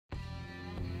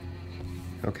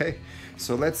Okay,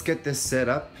 so let's get this set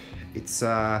up. It's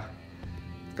gonna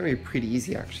be pretty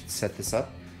easy actually to set this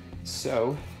up.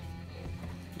 So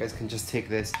you guys can just take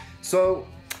this. So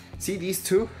see these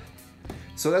two?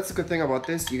 So that's the good thing about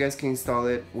this. You guys can install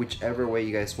it whichever way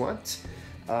you guys want.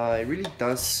 It really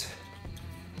does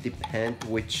depend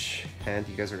which hand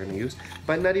you guys are gonna use,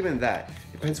 but not even that.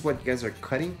 Depends what you guys are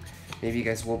cutting. Maybe you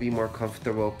guys will be more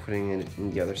comfortable putting it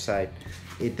in the other side.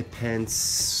 It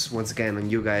depends, once again, on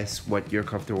you guys, what you're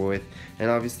comfortable with. And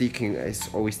obviously you can guys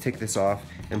always take this off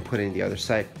and put it in the other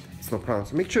side. It's no problem.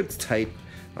 So make sure it's tight,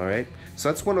 all right? So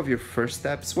that's one of your first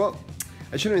steps. Well,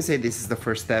 I shouldn't say this is the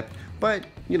first step, but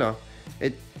you know,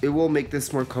 it will make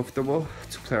this more comfortable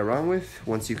to play around with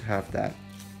once you have that.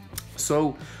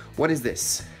 So what is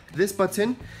this? This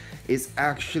button is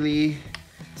actually,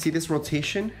 see this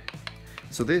rotation?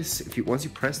 So this, once you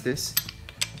press this,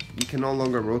 you can no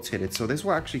longer rotate it. So this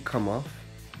will actually come off.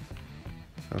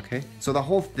 Okay, so the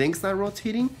whole thing's not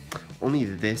rotating, only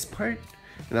this part,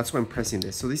 and that's why I'm pressing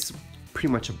this. So this is pretty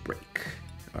much a brake.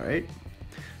 All right,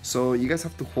 so you guys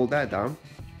have to hold that down.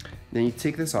 Then you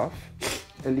take this off,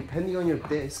 and depending on your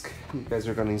disc, you guys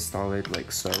are gonna install it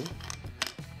like so.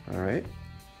 All right,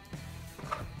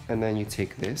 and then you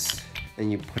take this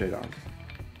and you put it on.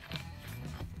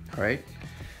 All right,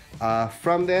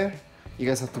 from there, you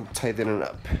guys have to tighten it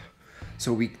up.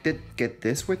 So we did get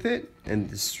this with it, and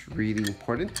this is really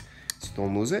important, so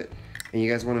don't lose it. And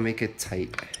you guys want to make it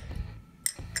tight.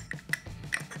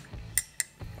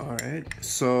 All right,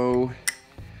 so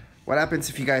what happens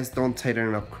if you guys don't tighten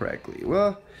it up correctly?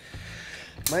 Well,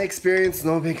 my experience,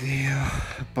 no big deal,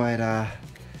 but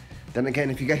then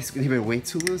again, if you guys leave it way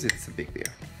too loose, it's a big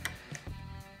deal.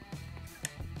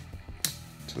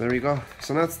 So there we go.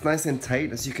 So now it's nice and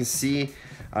tight. As you can see,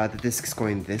 the disc is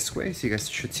going this way, so you guys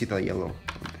should see the yellow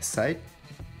on this side.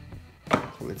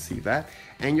 So let's see that.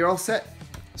 And you're all set.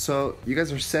 So you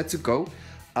guys are set to go.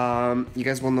 You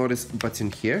guys will notice a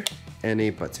button here and a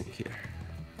button here,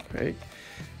 right?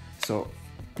 So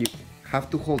you have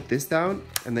to hold this down,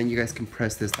 and then you guys can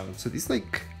press this down. So this is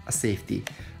like a safety,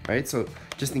 right? So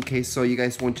just in case, so you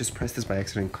guys won't just press this by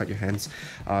accident and cut your hands.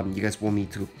 You guys will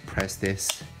need to press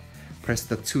this, press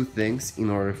the two things in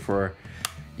order for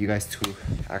you guys to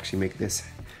actually make this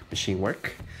machine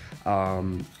work.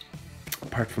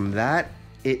 Apart from that,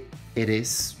 it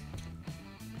is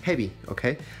heavy,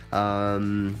 okay?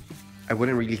 I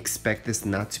wouldn't really expect this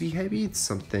not to be heavy. It's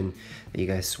something that you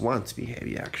guys want to be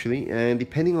heavy, actually. And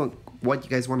depending on what you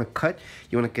guys want to cut,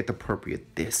 you want to get the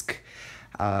appropriate disc.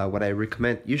 What I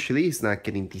recommend usually is not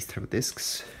getting these type of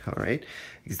discs, all right?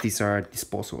 Because these are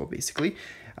disposable, basically.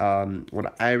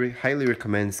 What I highly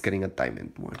recommend is getting a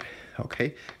diamond one,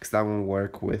 okay? Because that one will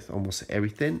work with almost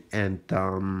everything, and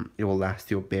it will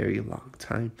last you a very long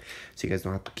time. So you guys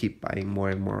don't have to keep buying more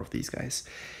and more of these guys.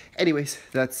 Anyways,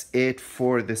 that's it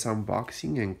for this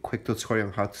unboxing and quick tutorial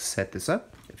on how to set this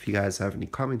up. If you guys have any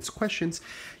comments, questions,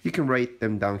 you can write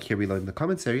them down here below in the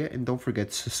comments area, and don't forget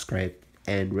to subscribe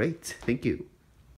and rate. Thank you.